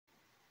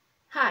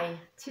Hi,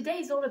 today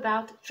is all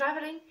about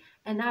traveling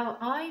and how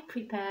I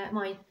prepare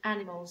my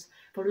animals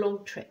for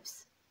long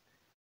trips.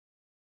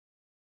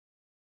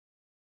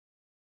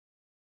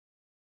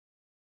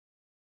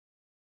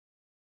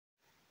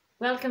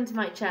 Welcome to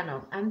my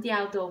channel. I'm the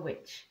Outdoor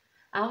Witch,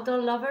 outdoor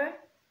lover,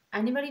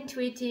 animal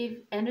intuitive,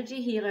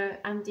 energy healer.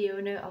 I'm the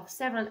owner of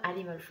several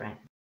animal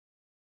friends.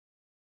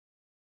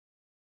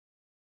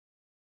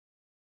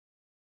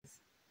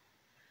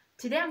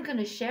 Today I'm going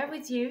to share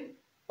with you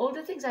all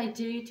the things I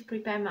do to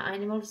prepare my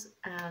animals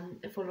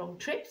for long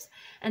trips,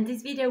 and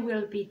this video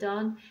will be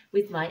done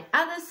with my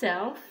other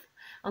self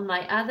on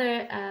my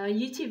other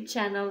YouTube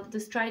channel, The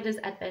Strider's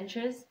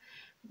Adventures,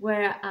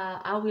 where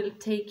I will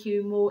take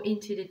you more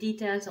into the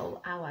details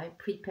of how I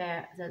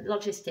prepare the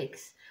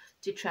logistics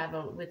to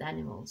travel with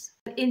animals.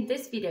 In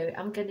this video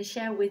I'm going to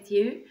share with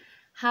you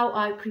how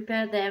I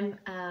prepare them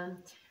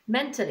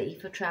mentally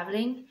for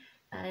traveling,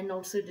 and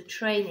also the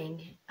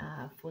training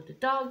for the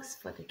dogs,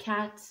 for the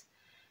cats,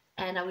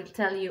 and I will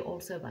tell you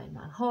also about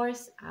my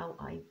horse, how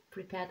I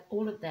prepared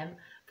all of them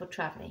for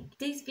traveling.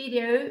 This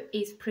video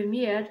is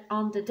premiered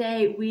on the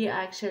day we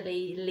are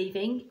actually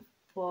leaving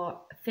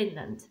for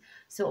Finland.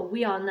 So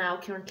we are now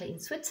currently in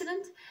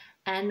Switzerland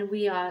and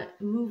we are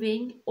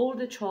moving all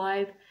the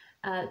tribe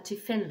to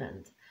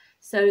Finland.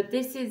 So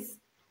this is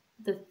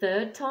the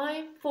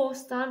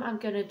fourth time I'm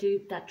gonna do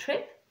that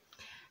trip.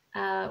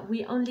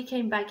 We only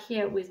came back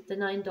here with the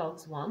 9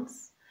 dogs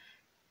once.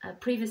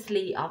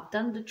 Previously, I've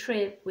done the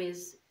trip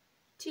with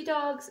 2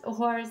 dogs, a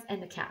horse,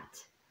 and a cat.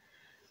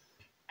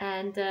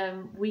 And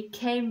we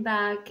came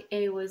back,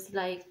 it was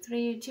like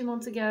 2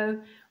 months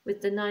ago,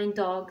 with the 9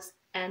 dogs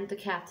and the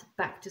cat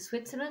back to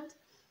Switzerland.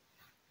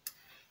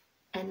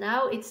 And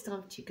now it's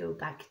time to go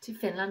back to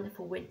Finland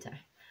for winter.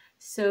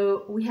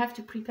 So we have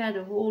to prepare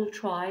the whole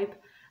tribe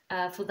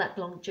for that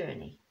long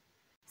journey.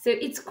 So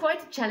it's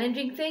quite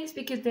challenging things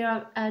because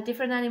there are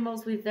different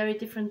animals with very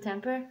different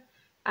temper.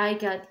 I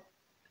got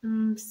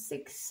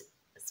 6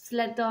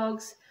 sled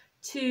dogs,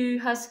 2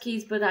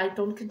 huskies, but I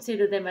don't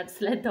consider them as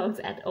sled dogs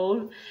at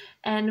all.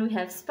 And we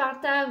have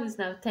Sparta, who's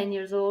now 10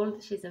 years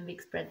old. She's a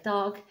mixed bred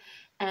dog.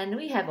 And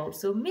we have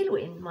also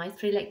Milwyn, my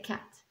 3-legged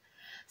cat.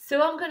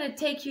 So I'm going to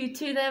take you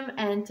to them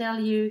and tell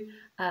you,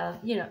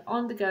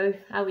 on the go,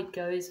 how it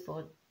goes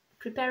for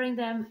preparing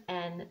them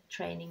and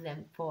training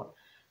them for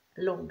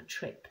a long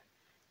trip.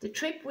 The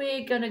trip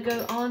we're going to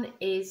go on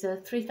is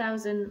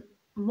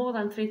more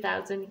than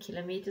 3,000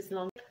 kilometers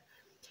long.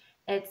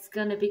 It's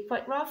going to be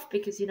quite rough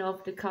because,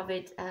 of the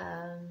COVID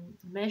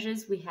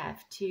measures, we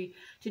have to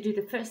do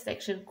the first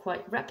section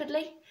quite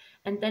rapidly.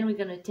 And then we're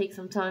going to take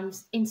some time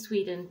in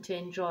Sweden to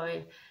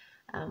enjoy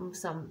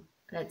some,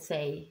 let's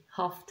say,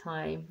 half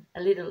time,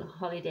 a little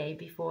holiday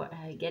before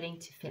getting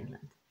to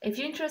Finland. If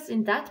you're interested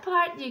in that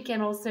part, you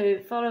can also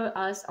follow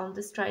us on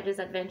the Strider's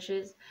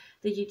Adventures,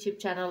 the YouTube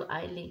channel.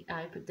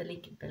 I put the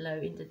link below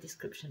in the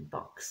description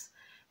box,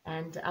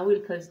 and I will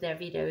post their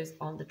videos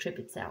on the trip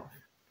itself.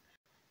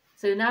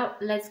 So now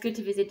let's go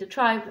to visit the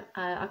tribe.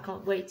 I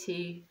can't wait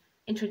to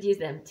introduce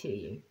them to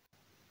you.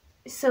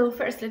 So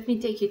first, let me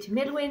take you to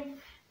Milwyn.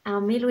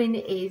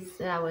 Milwyn is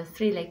our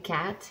 3-legged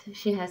cat.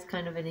 She has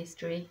kind of an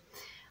history.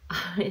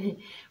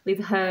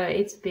 With her,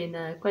 it's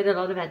been quite a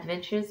lot of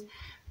adventures,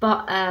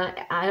 but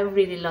I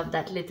really love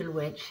that little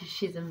witch.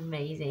 She's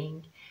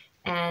amazing.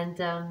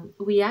 And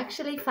we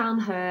actually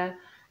found her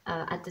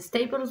at the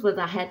stables where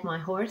I had my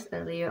horse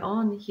earlier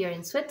on here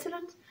in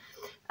Switzerland.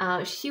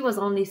 She was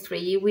only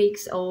 3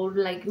 weeks old,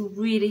 like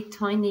really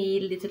tiny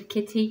little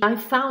kitty. I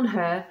found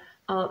her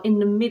in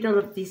the middle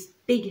of these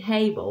big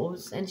hay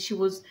bales, and she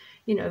was,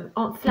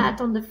 flat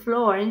on the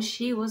floor, and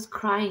she was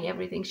crying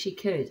everything she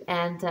could.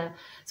 And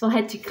so I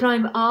had to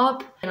climb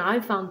up, and I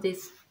found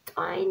this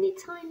tiny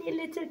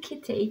little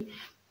kitty,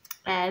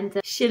 and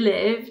she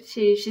lived.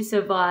 She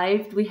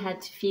survived. We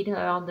had to feed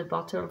her on the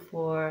bottle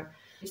for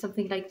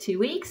something like 2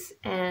 weeks,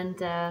 and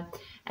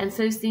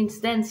so since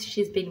then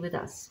she's been with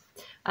us.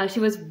 She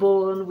was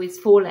born with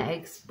 4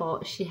 legs,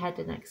 but she had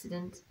an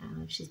accident.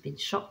 She's been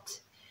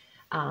shot.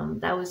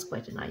 That was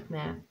quite a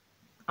nightmare.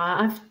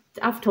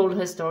 I've told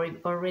her story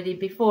already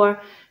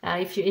before.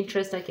 If you're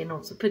interested, I can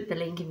also put the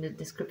link in the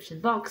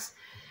description box.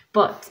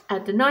 But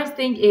the nice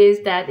thing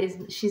is that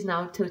she's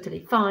now totally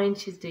fine.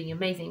 She's doing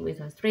amazing with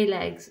her 3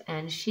 legs,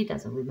 and she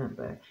doesn't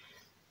remember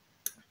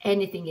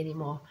anything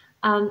anymore.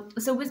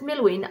 So with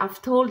Milwyn,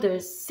 I've told her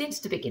since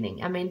the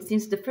beginning. I mean,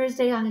 since the first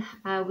day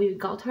we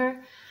got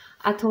her,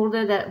 I told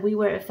her that we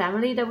were a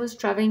family that was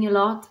traveling a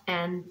lot,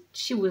 and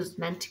she was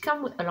meant to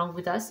come along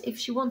with us if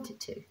she wanted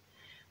to,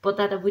 but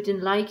that I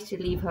wouldn't like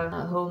to leave her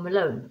home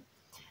alone.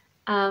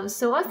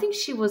 So I think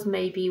she was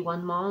maybe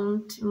 1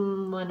 month,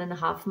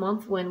 1.5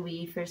 months when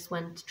we first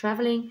went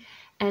traveling,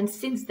 and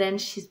since then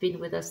she's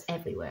been with us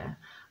everywhere.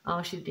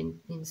 She's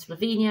been in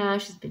Slovenia,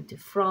 she's been to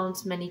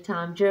France many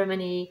times,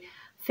 Germany,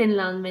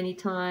 Finland many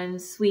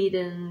times,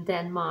 Sweden,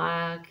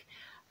 Denmark.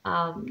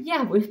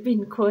 Yeah, we've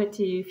been quite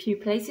a few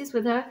places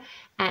with her,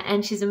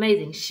 and she's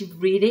amazing. She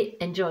really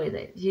enjoys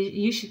it.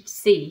 You should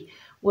see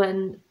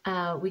when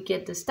we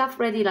get the stuff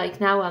ready. Like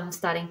now I'm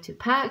starting to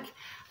pack,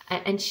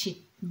 and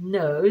she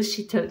knows,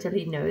 she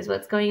totally knows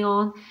what's going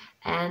on,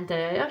 and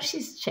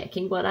she's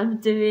checking what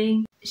I'm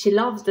doing. She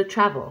loves the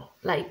travel,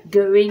 like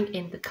going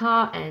in the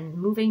car and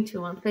moving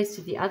to one place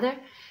to the other.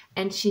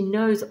 And she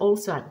knows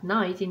also at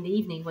night, in the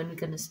evening, when we're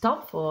going to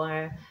stop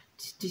for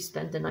to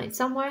spend the night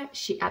somewhere.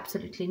 She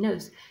absolutely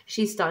knows.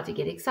 She starts to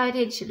get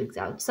excited. She looks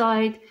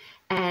outside,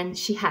 and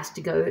she has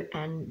to go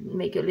and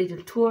make a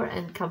little tour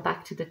and come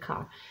back to the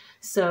car.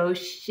 So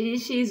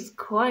she's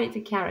quite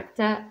a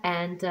character,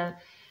 and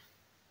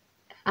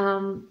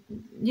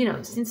you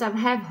know, since I've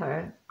had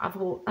her,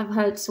 I've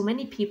heard so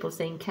many people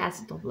saying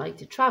cats don't like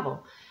to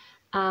travel.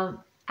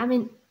 I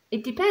mean,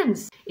 it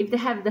depends. If they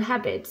have the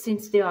habit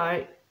since they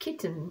are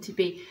kitten to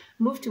be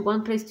moved to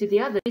one place to the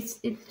other, it's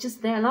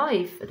just their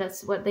life.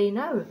 That's what they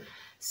know.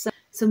 So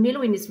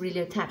Milwyn is really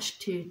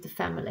attached to the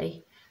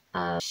family.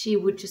 She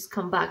would just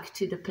come back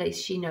to the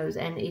place she knows,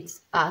 and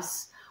it's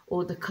us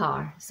or the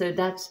car. So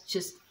that's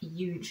just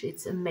huge.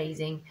 It's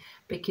amazing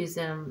because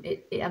I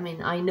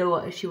mean, I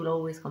know she will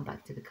always come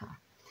back to the car.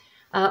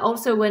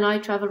 Also, when I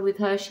travel with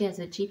her, she has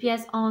a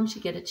GPS on. She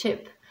get a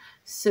chip,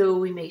 so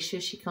we make sure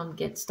she can't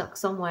get stuck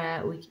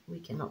somewhere. We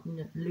cannot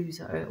lose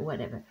her or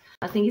whatever.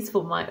 I think it's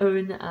for my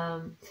own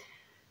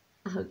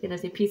how can I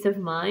say, peace of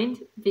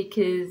mind,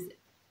 because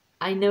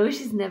I know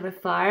she's never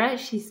far.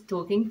 She's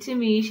talking to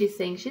me. She's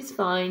saying she's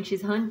fine.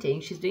 She's hunting.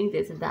 She's doing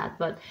this and that.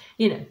 But,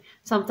 you know,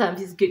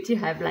 sometimes it's good to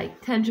have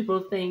like tangible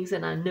things,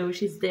 and I know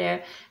she's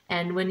there.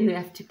 And when you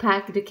have to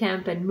pack the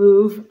camp and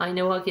move, I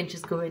know I can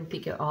just go and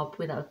pick her up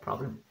without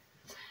problem.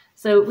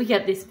 So we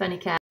got this funny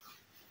cat.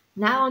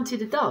 Now on to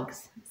the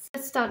dogs.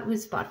 Let's start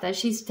with Sparta.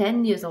 She's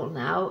 10 years old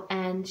now,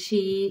 and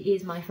she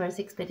is my first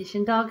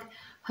expedition dog.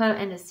 Her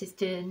and her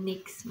sister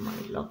Nix, my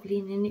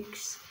lovely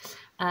Nix,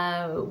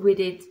 we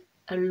did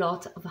a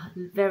lot of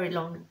very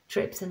long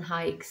trips and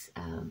hikes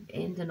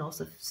in the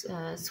north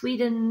of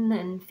Sweden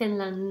and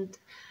Finland.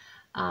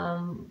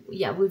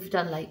 Yeah, we've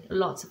done like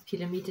lots of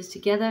kilometers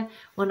together.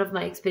 One of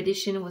my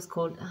expedition was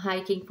called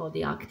Hiking for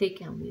the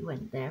Arctic, and we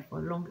went there for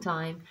a long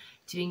time,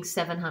 doing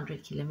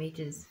 700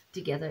 kilometers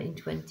together in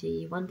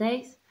 21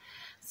 days.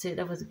 So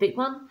that was a big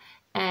one.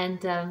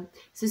 And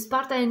so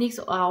Sparta and Nix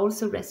are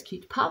also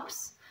rescued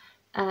pups.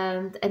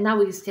 And now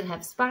we still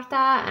have Sparta,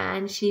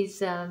 and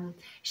she's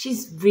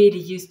really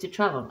used to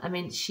travel. I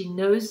mean, she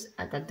knows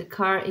that the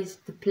car is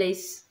the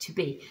place to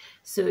be.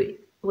 So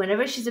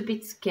whenever she's a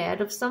bit scared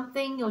of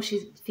something or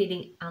she's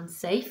feeling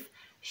unsafe,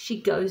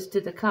 she goes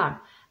to the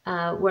car.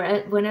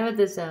 Whenever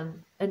there's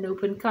an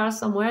open car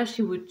somewhere,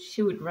 she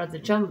would rather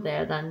jump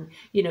there than,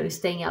 you know,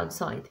 staying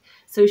outside.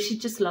 So she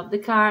just loved the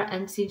car,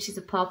 and since she's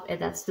a pup,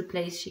 that's the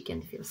place she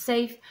can feel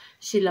safe.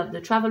 She loved the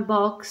travel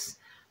box.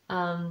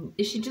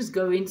 She just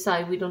go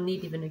inside. We don't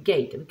need even a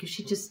gate because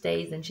she just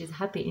stays and she's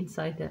happy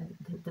inside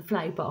the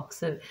fly box.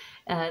 So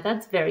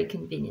that's very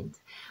convenient.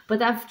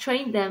 But I've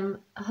trained them,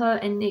 her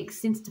and Nick,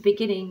 since the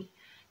beginning,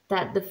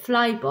 that the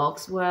fly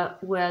box were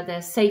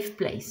their safe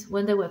place.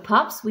 When they were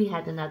pups, we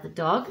had another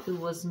dog who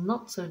was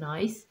not so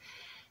nice,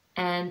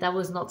 and I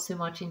was not so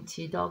much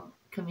into dog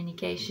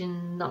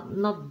communication,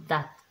 not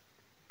that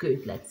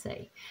good, let's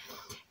say.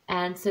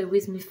 And so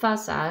with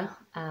Mufasa,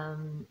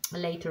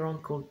 later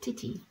on called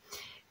Titi,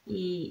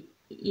 he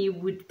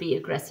would be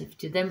aggressive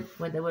to them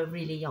when they were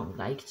really young,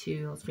 like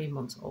 2 or 3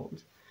 months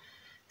old.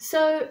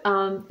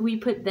 So we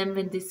put them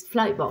in this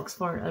fly box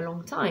for a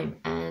long time,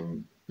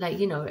 and like,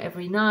 you know,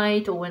 every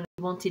night or when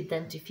we wanted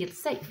them to feel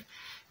safe.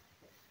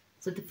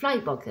 So the fly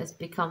box has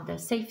become their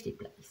safety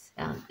place.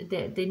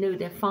 They know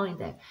they're fine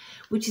there,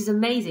 which is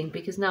amazing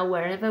because now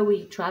wherever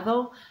we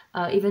travel,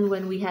 even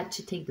when we had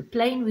to take the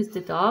plane with the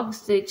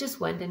dogs, they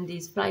just went in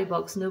these fly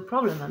box, no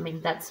problem. I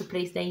mean, that's a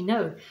place they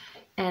know.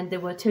 And they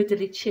were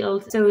totally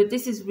chilled. So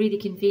this is really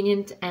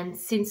convenient. And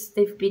since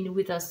they've been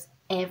with us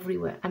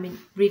everywhere, I mean,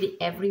 really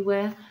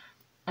everywhere,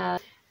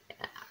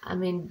 I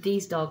mean,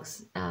 these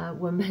dogs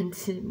were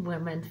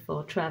meant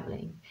for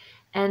traveling.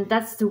 And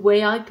that's the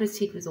way I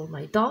proceed with all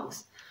my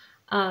dogs.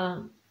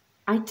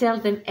 I tell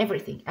them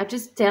everything. I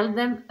just tell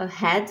them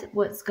ahead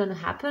what's going to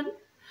happen,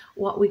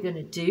 what we're going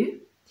to do.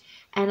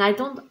 And I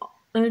don't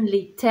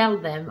only tell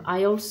them,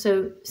 I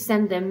also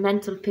send them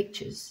mental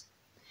pictures.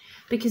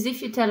 Because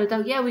if you tell a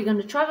dog, yeah, we're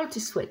going to travel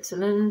to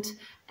Switzerland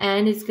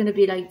and it's going to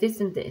be like this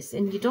and this,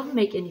 and you don't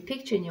make any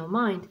picture in your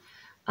mind,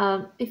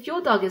 if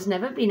your dog has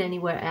never been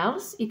anywhere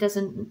else,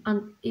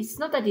 it's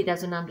not that he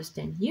doesn't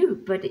understand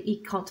you, but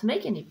he can't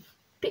make any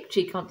picture.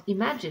 He can't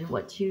imagine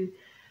what you're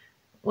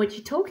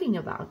talking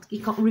about. He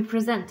can't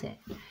represent it.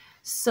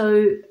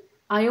 So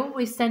I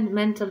always send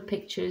mental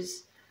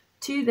pictures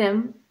to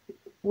them.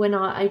 When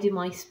I do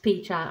my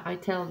speech, I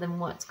tell them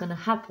what's going to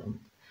happen.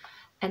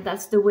 And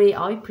that's the way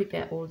I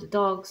prepare all the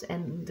dogs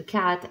and the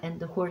cat and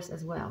the horse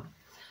as well.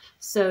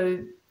 So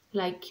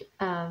like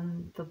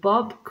for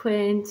Bob,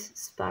 Quint,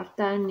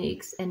 Sparta,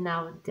 Nix, and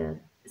now the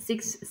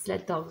 6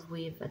 sled dogs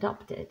we've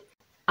adopted,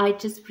 I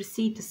just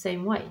proceed the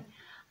same way.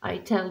 I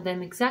tell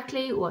them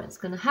exactly what's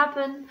going to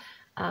happen,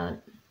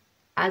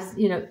 as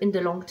you know, in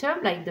the long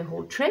term, like the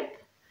whole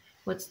trip.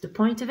 What's the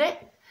point of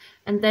it?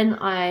 And then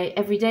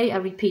every day I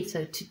repeat.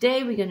 So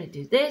today we're going to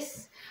do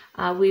this.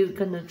 We're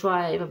going to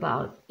drive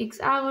about X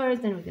hours,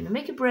 then we're going to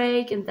make a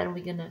break, and then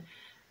we're going to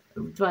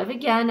drive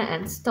again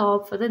and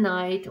stop for the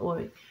night.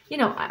 Or, you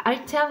know, I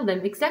tell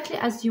them exactly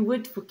as you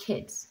would for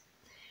kids.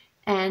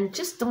 And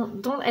just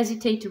don't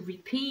hesitate to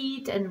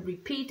repeat and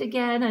repeat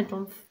again. And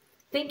don't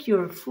think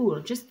you're a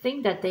fool. Just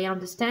think that they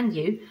understand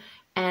you,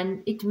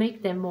 and it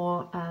makes them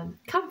more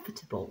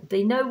comfortable.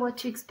 They know what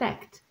to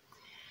expect.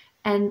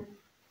 And,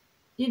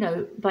 you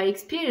know, by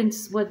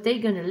experience, what they're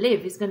going to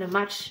live is going to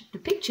match the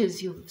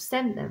pictures you've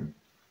sent them.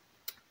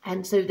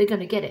 And so they're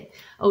going to get it.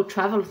 Oh,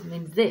 travel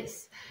means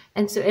this.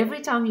 And so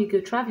every time you go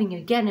traveling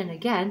again and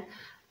again,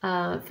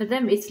 for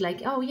them, it's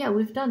like, oh, yeah,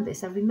 we've done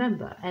this. I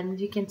remember.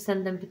 And you can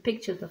send them the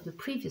pictures of the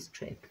previous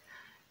trip.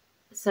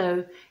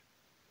 So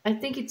I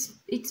think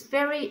it's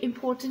very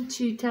important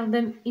to tell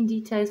them in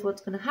details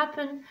what's going to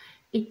happen.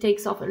 It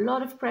takes off a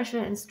lot of pressure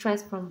and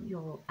stress from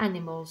your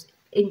animals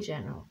in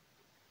general.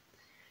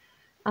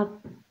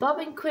 Bob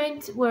and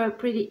Quint were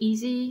pretty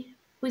easy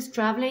with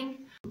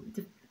traveling.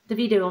 The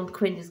video on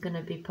Quint is going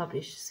to be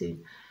published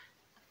soon.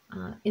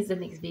 Is the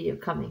next video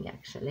coming,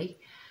 actually.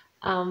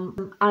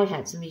 I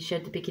had some issue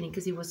at the beginning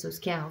because he was so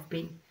scared of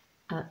being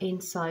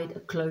inside a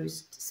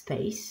closed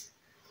space.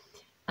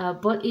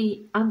 But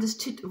he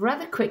understood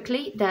rather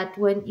quickly that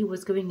when he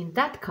was going in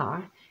that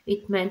car,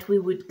 it meant we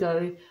would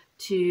go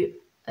to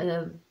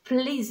a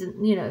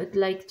pleasant, you know,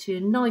 like to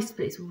a nice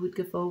place. We would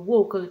go for a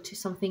walk or to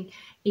something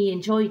he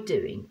enjoyed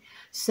doing.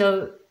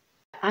 So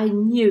I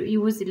knew he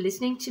was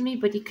listening to me,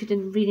 but he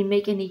couldn't really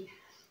make any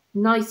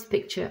nice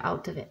picture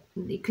out of it.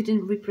 He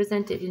couldn't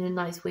represent it in a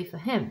nice way for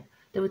him.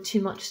 There was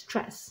too much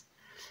stress.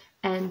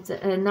 And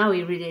now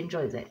he really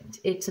enjoys it.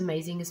 It's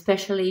amazing,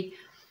 especially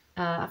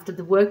after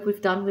the work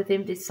we've done with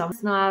him this summer.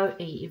 Now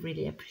he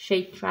really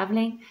appreciates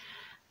traveling,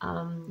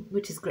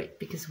 which is great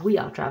because we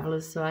are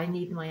travelers, so I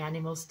need my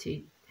animals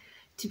to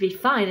be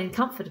fine and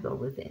comfortable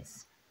with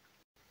this.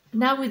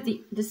 Now with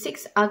the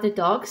 6 other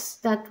dogs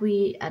that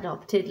we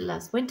adopted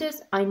last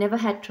winters, I never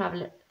had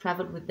traveled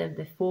with them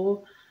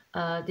before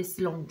this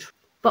long trip.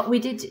 But we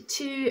did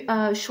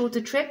 2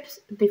 shorter trips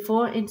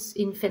before in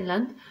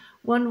Finland.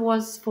 One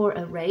was for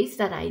a race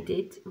that I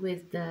did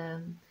with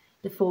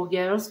the 4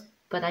 girls,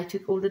 but I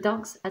took all the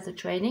dogs as a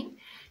training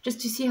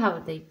just to see how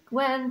they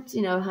went,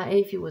 you know,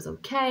 if it was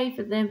okay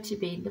for them to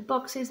be in the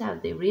boxes, how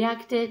they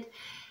reacted.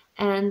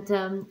 And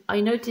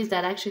I noticed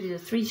that actually the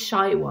 3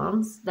 shy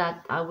ones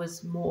that I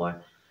was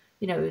more,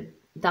 you know,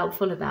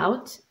 doubtful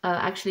about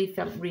actually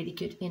felt really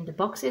good in the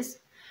boxes.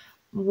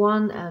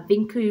 One,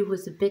 Vinku,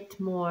 was a bit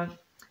more,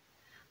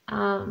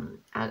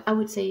 I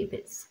would say a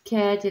bit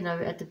scared, you know,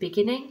 at the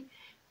beginning.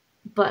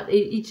 But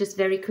it just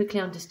very quickly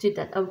understood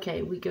that,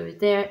 okay, we go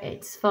there,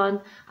 it's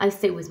fun. I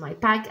stay with my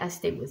pack, I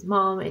stay with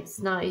mom,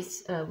 it's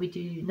nice. We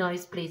do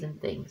nice,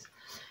 pleasant things.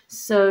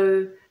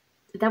 So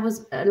that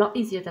was a lot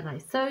easier than I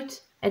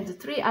thought. And the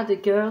 3 other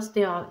girls,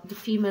 the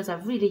females are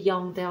really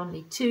young, they're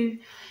only 2.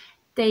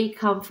 They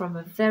come from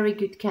a very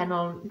good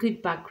kennel,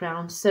 good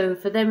background. So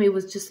for them, it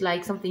was just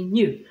like something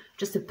new,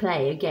 just to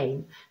play a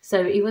game.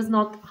 So it was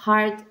not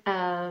hard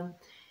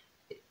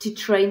to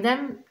train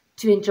them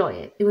to enjoy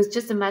it. It was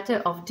just a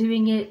matter of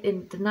doing it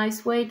in the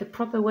nice way, the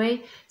proper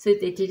way, so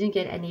they didn't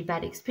get any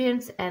bad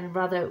experience and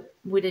rather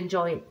would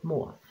enjoy it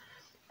more.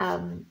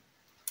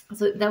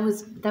 So that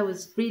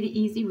was really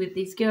easy with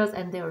these girls,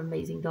 and they're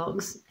amazing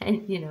dogs,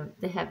 and you know,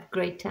 they have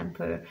great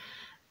temper.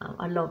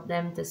 I love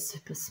them, they're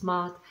super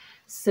smart.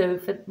 So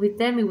with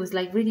them, it was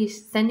like really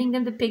sending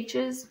them the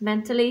pictures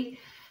mentally,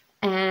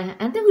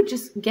 and they would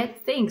just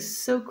get things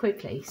so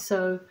quickly.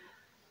 So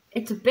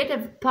it's a bit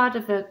of part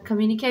of a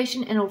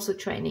communication and also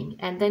training,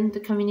 and then the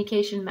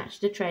communication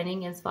matched the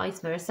training and vice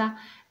versa,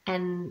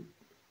 and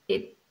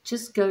it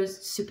just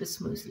goes super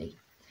smoothly.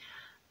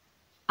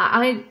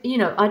 You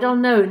know, I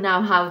don't know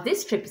now how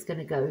this trip is going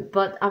to go,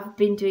 but I've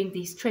been doing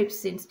these trips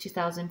since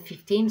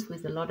 2015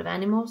 with a lot of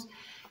animals,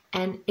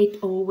 and it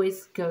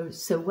always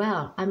goes so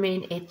well. I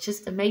mean, it's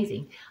just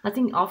amazing. I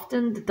think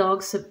often the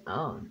dogs,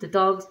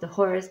 the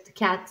horse, the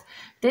cats,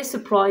 they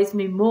surprise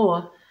me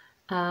more.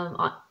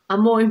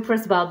 I'm more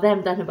impressed about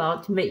them than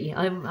about me.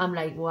 I'm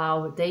like,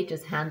 wow, they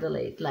just handle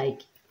it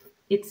like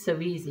it's so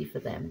easy for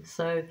them.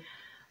 So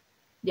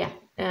yeah,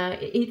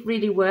 it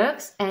really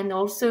works. And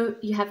also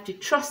you have to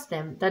trust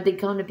them that they're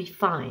going to be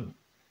fine.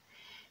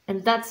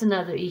 And that's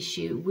another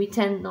issue. We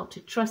tend not to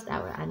trust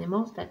our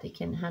animals, that they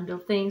can handle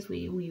things.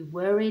 We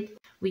worried,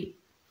 we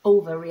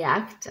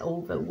overreact,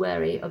 over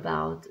worry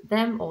about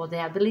them or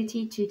their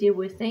ability to deal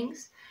with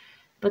things.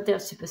 But they're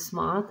super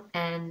smart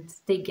and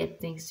they get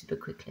things super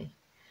quickly.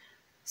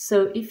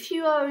 So if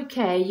you are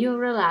okay, you're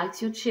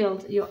relaxed, you're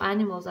chilled, your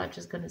animals are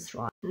just going to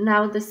thrive.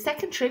 Now, the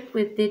second trip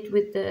we did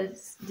with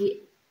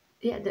the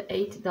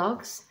 8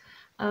 dogs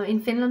in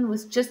Finland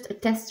was just a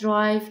test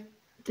drive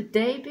the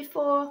day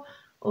before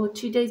or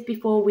 2 days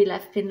before we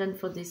left Finland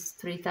for this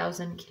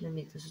 3,000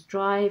 kilometers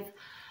drive.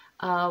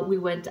 We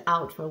went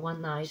out for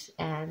one night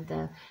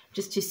and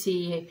just to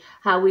see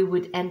how we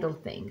would handle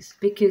things,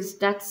 because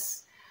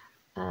that's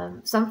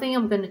something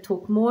I'm going to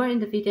talk more in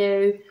the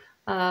video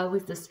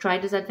with the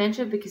Strider's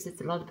adventure, because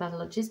it's a lot about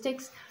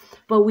logistics.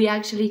 But we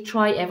actually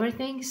try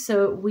everything,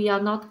 so we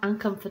are not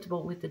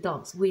uncomfortable with the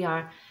dogs. We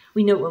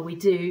know what we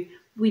do.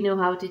 We know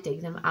how to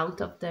take them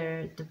out of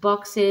the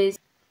boxes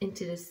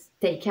into this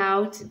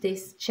takeout,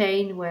 this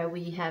chain where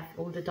we have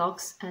all the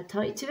dogs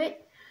tied to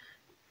it.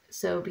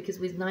 So because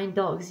with 9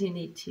 dogs, you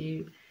need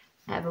to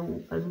have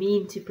a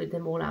mean to put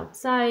them all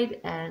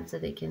outside, and so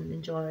they can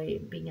enjoy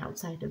being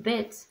outside a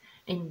bit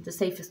in the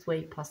safest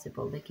way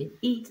possible. They can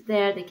eat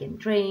there, they can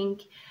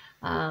drink,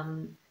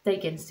 they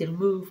can still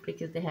move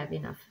because they have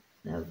enough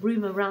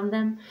room around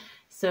them.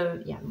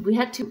 So yeah, we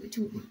had to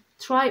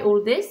try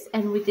all this,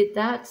 and we did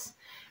that.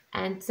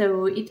 And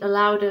so it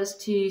allowed us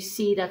to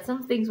see that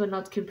some things were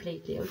not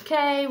completely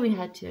okay. We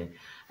had to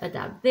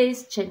adapt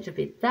this, change a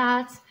bit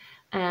that.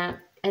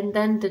 And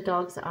then the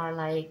dogs are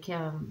like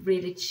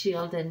really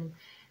chilled and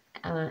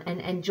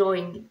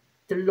enjoying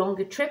the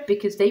longer trip,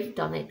 because they've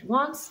done it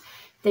once.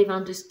 They've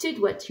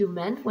understood what you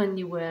meant when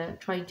you were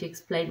trying to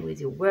explain with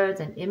your words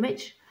and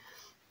image.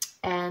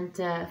 And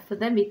for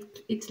them,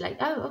 it's like,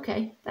 oh,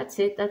 okay, that's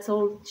it. That's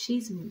all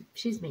she's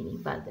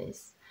meaning by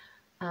this.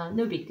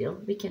 No big deal.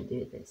 We can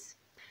do this.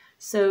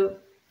 So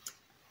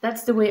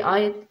that's the way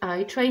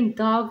I train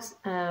dogs.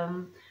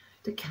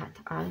 The cat,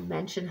 I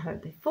mentioned her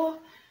before.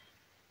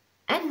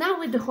 And now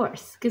with the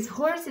horse, because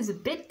horse is a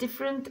bit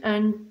different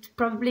and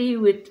probably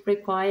would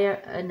require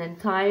an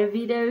entire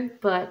video,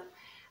 but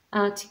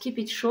to keep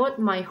it short,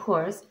 my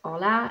horse,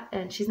 Ola,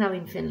 and she's now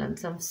in Finland,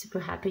 so I'm super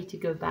happy to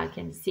go back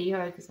and see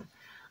her, because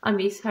I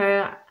miss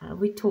her.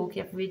 We talk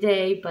every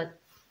day, but,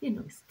 you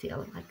know,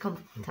 still, I can't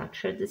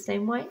touch her the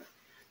same way.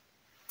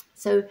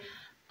 So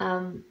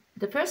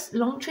the first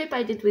long trip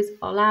I did with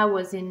Ola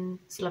was in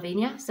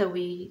Slovenia. So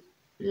we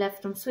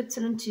left from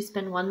Switzerland to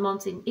spend 1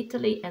 month in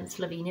Italy and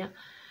Slovenia,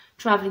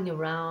 traveling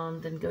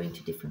around and going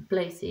to different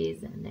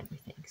places and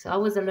everything. So I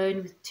was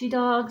alone with 2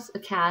 dogs, a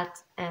cat,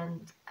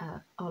 and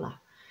Ola.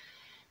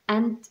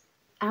 And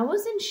I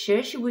wasn't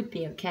sure she would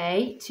be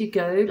okay to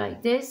go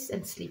like this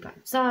and sleep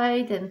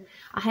outside. And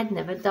I had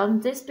never done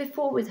this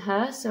before with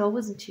her, so I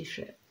wasn't too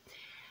sure.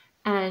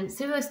 And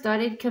so I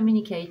started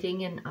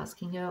communicating and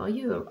asking her, are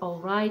you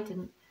all right?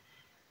 And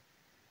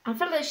I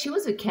felt like she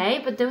was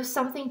okay, but there was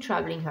something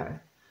troubling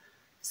her.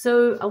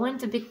 So I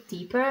went a bit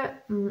deeper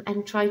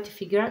and tried to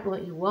figure out what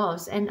it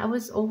was. And I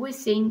was always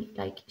seeing,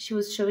 like, she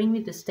was showing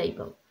me the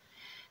stable.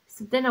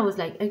 So then I was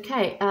like,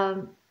 okay,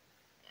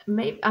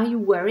 maybe, are you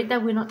worried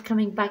that we're not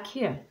coming back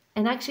here?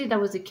 And actually that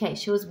was the case.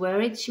 She was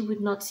worried she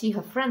would not see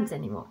her friends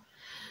anymore.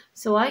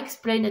 So I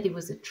explained that it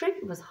was a trip,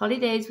 it was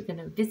holidays, we're going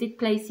to visit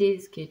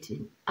places, go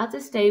to other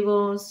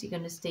stables, you're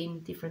going to stay in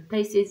different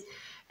places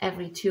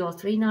every 2 or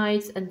 3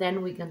 nights, and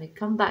then we're going to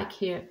come back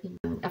here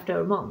after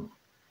a month.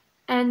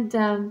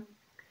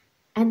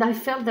 And I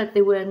felt that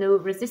there were no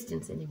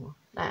resistance anymore.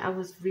 I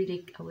was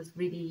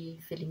really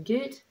feeling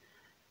good,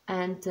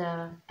 and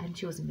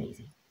she was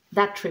amazing.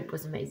 That trip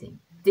was amazing.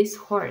 This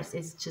horse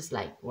is just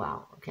like,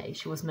 wow, okay,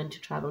 she was meant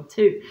to travel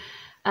too.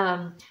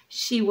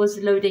 She was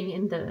loading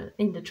in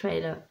the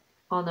trailer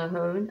on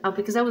her own,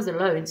 because I was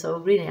alone. So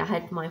really, I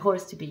had my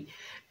horse to be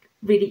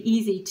really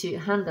easy to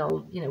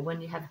handle. You know,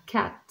 when you have a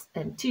cat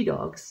and 2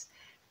 dogs,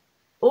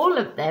 all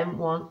of them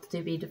want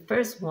to be the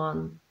first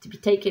one to be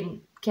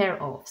taken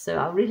care of. So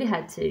I really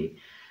had to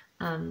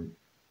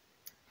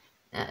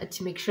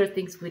make sure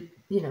things would,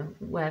 you know,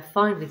 were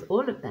fine with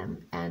all of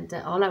them. And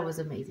Ola was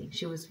amazing.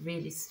 She was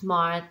really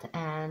smart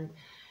and,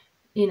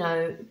 you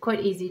know,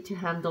 quite easy to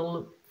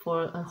handle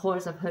for a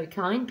horse of her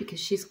kind, because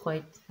she's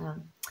quite,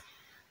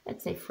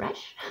 let's say,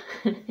 fresh.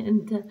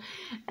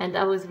 and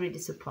I was really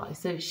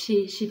surprised. So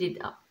she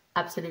did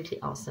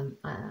absolutely awesome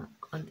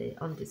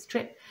on this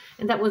trip,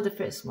 and that was the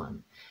first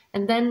one.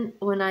 And then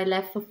when I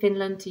left for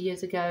Finland 2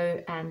 years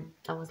ago, and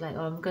I was like,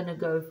 oh, I'm gonna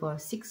go for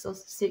 6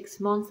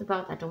 months.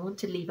 I don't want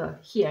to leave her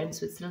here in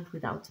Switzerland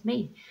without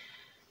me.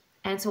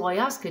 And so I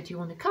asked her, do you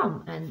want to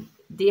come? And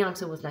the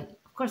answer was like,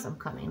 of course I'm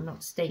coming, I'm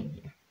not staying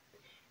here.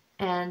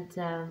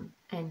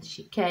 And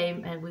she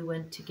came, and we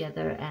went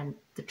together, and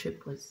the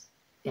trip was,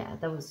 yeah,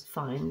 that was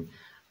fine.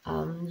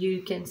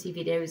 You can see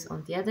videos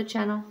on the other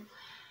channel.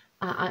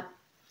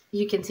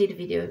 You can see the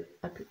video,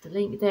 I put the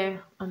link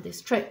there, on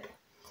this trip.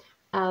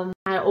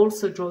 I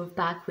also drove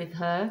back with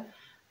her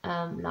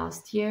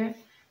last year,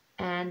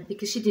 and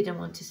because she didn't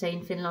want to stay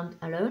in Finland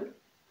alone,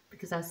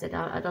 because I said,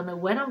 I don't know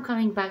when I'm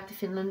coming back to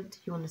Finland, do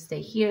you want to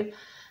stay here?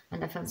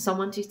 And I found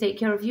someone to take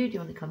care of you, do you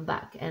want to come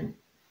back? And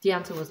the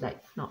answer was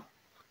like, no,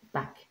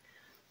 back.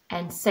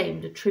 And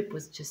same, the trip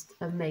was just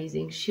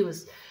amazing. She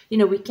was, you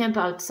know, we camp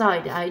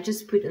outside. I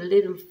just put a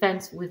little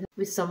fence with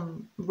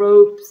some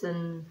ropes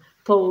and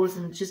poles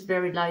and just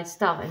very light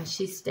stuff, and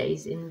she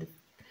stays in the,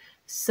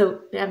 so,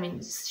 I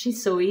mean,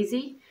 she's so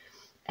easy.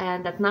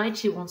 And at night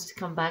she wants to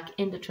come back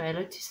in the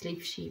trailer to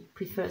sleep. She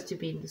prefers to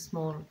be in the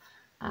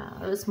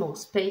small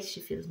space.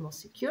 She feels more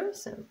secure,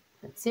 so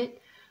that's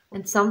it.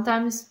 And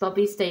sometimes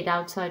Bobby stayed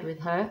outside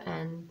with her,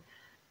 and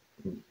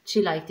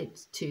she liked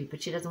it too,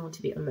 but she doesn't want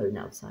to be alone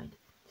outside.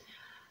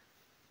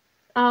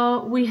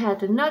 We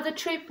had another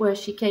trip where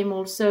she came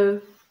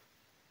also,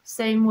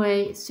 same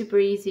way, super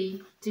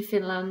easy, to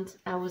Finland.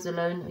 I was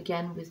alone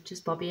again with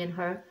just Bobby and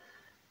her,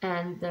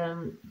 and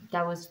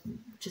that was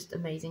just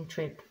amazing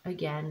trip.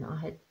 Again, I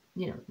had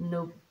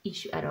no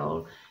issue at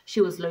all.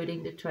 She was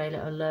loading the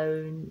trailer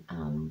alone.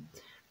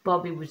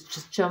 Bobby was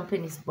just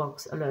jumping his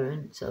box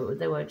alone, so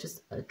they were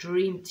just a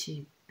dream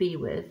to be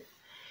with.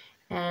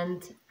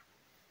 And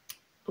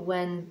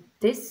when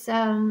this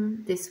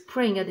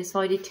spring I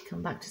decided to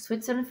come back to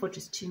Switzerland for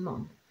just 2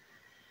 months,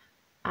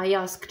 I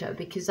asked her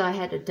because I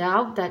had a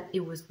doubt that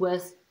it was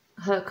worth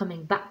her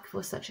coming back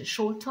for such a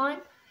short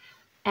time,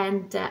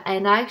 and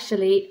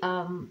actually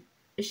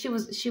she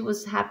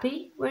was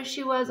happy where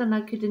she was, and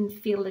I couldn't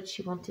feel that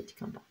she wanted to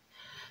come back.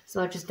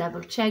 So I just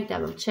double check.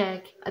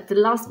 At the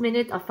last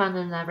minute, I found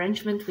an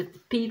arrangement with the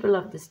people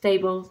of the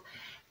stables,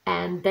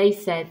 and they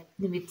said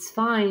it's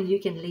fine. You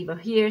can leave her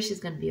here.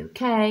 She's gonna be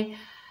okay.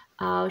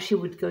 She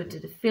would go to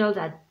the field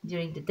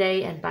during the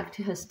day and back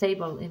to her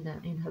stable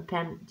in her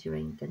pen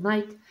during the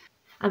night.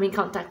 I'm in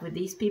contact with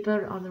these people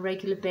on a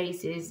regular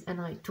basis,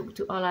 and I talk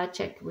to Ola,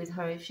 check with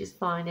her if she's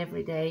fine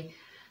every day,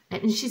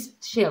 and she's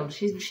chill.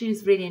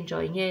 She's really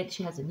enjoying it.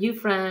 She has a new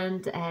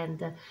friend,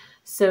 and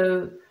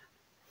so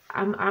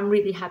I'm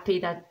really happy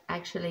that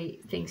actually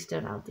things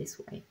turn out this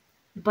way.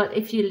 But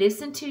if you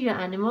listen to your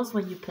animals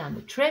when you plan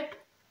the trip,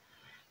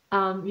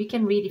 you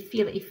can really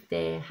feel if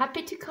they're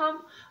happy to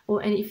come,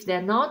 and if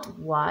they're not,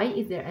 why,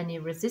 if there any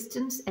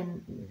resistance,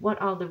 and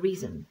what are the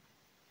reasons.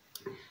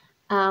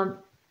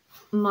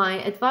 My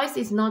advice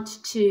is not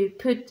to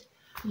put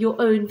your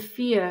own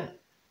fear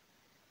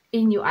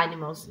in your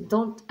animals.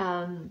 Don't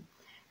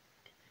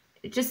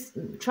just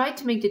try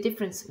to make the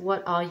difference.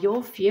 What are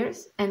your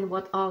fears and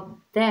what are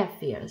their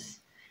fears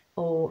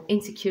or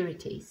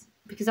insecurities?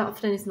 Because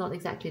often it's not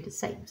exactly the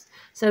same.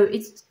 So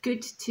it's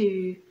good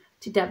to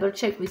double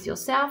check with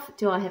yourself.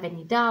 Do I have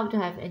any doubt?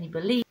 Do I have any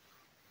belief?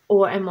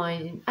 Or am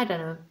I don't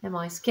know, am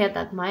I scared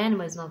that my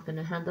animal is not going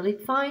to handle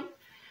it fine?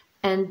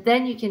 And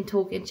then you can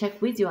talk and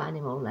check with your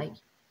animal, like,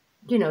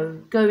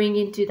 going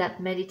into that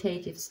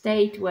meditative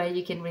state where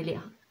you can really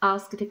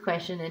ask the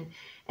question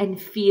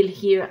and feel,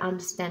 hear,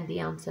 understand the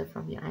answer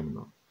from your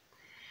animal.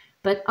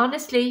 But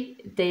honestly,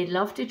 they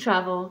love to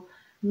travel.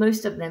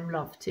 Most of them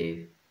love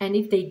to. And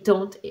if they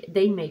don't,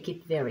 they make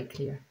it very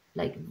clear,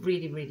 like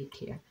really, really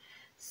clear.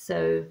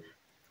 So,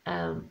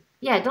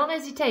 yeah, don't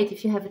hesitate.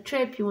 If you have a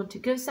trip, you want to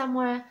go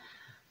somewhere,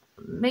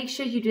 make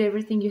sure you do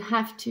everything you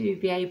have to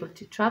be able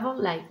to travel,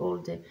 like all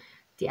the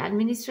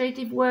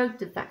administrative work,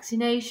 the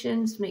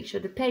vaccinations, make sure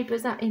the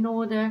papers are in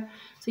order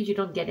so you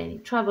don't get any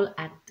trouble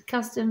at the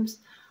customs,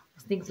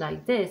 things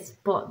like this.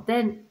 But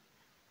then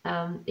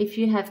if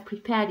you have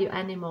prepared your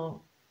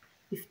animal,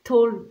 you've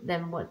told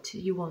them what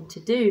you want to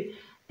do,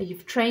 and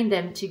you've trained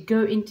them to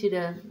go into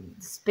the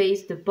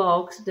space, the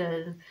box,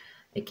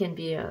 it can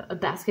be a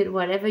basket,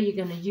 whatever you're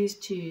going to use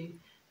to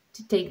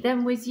take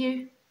them with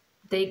you,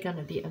 they're going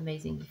to be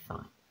amazingly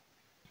fine.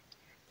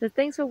 So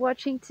thanks for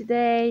watching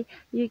today.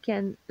 You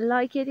can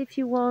like it if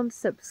you want,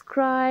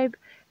 subscribe,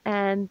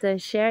 and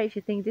share if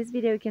you think this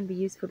video can be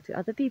useful to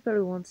other people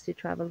who wants to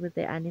travel with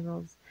their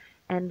animals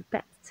and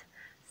pets.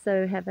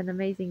 So have an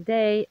amazing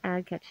day.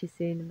 I'll catch you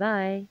soon.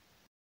 Bye.